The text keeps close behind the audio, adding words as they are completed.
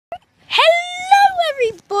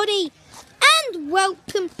everybody, and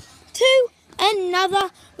welcome to another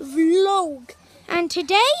vlog. And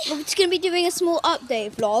today we're just going to be doing a small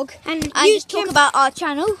update vlog and you just talk about our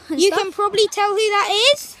channel and you stuff. Can probably tell who that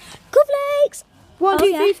is. Cornflakes. 1,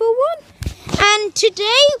 2, 3, 4, 1. And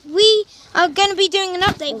today we are going to be doing an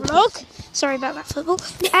update vlog. Sorry about that football.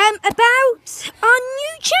 About our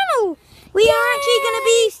new channel. We are actually going to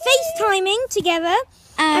be FaceTiming together.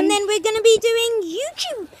 And then we're going to be doing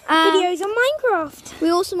YouTube videos on Minecraft.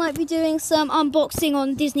 We also might be doing some unboxing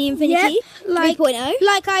on Disney Infinity 3.0.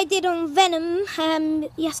 Like I did on Venom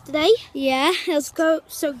yesterday. Yeah. So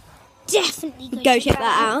definitely go check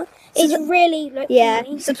that out. It's really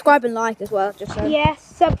amazing. Subscribe and like as well. Just so. Yes,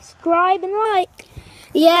 subscribe and like.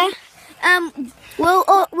 Yeah. We'll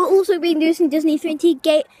also be doing some Disney Infinity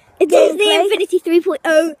Disney Infinity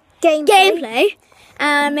 3.0 gameplay.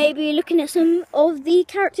 And maybe looking at some of the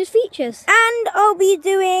characters' features. And I'll be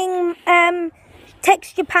doing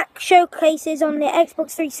texture pack showcases on the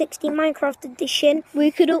Xbox 360 Minecraft edition.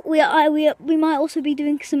 We might also be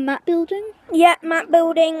doing some map building. Yeah, map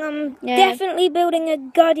building. I'm definitely building a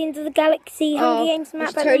Guardians of the Galaxy Hunger Games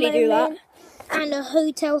map. Totally do that. And a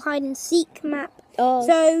hotel hide and seek map. Oh.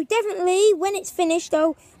 So definitely, when it's finished,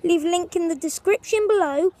 I'll leave a link in the description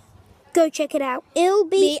below. Go check it out. It'll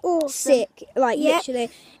be awesome. Sick. Literally.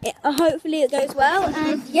 Hopefully it goes well.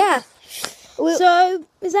 And yeah. So,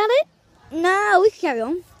 is that it? No, we can carry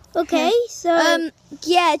on. Okay, so...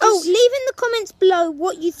 yeah, leave in the comments below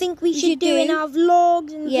what you think we should do in our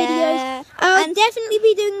vlogs and videos. I'll definitely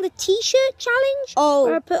be doing the t-shirt challenge.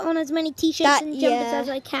 Where I put on as many t-shirts and jumpers as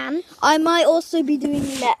I can. I might also be doing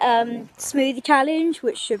the smoothie challenge,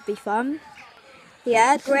 which should be fun.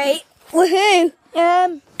 Yeah, great. Woohoo!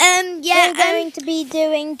 We're going to be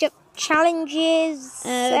doing challenges,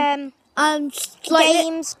 games,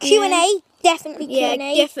 Q&A. Definitely Q&A.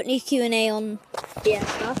 Yeah, definitely Q&A on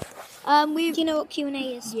stuff. Do you know what Q&A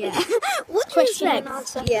is? Yeah. What's question and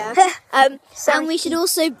answer? Yeah. And we should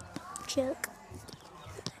also joke.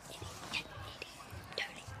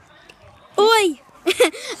 Oi!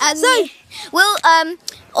 And so we'll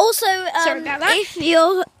also sorry about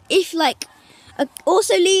that.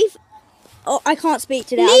 Also leave. Oh, I can't speak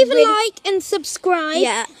today. Leave a like and subscribe.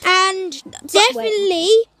 Yeah. And definitely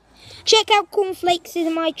check out Cornflakes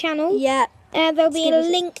in my channel. Yeah. There'll be a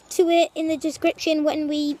link to it in the description when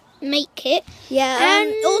we make it. Yeah.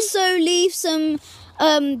 And also leave some,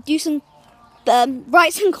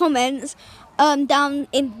 write some comments down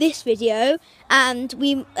in this video, and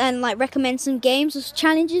recommend some games or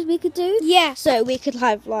challenges we could do. Yeah. So we could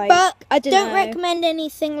have but I don't recommend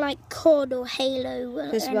anything like COD or Halo.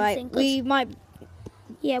 That's right. We might.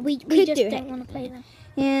 Yeah, we just don't want to play them.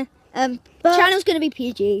 Yeah. But channel's gonna be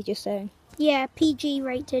PG, just so. Yeah, PG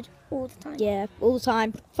rated all the time. Yeah, all the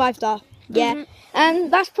time. 5-star. Yeah.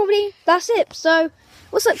 And that's it. So,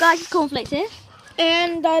 what's up, guys? It's Cornflakes here.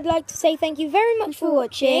 And I'd like to say thank you very much for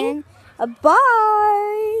watching.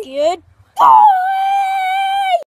 Bye. Goodbye.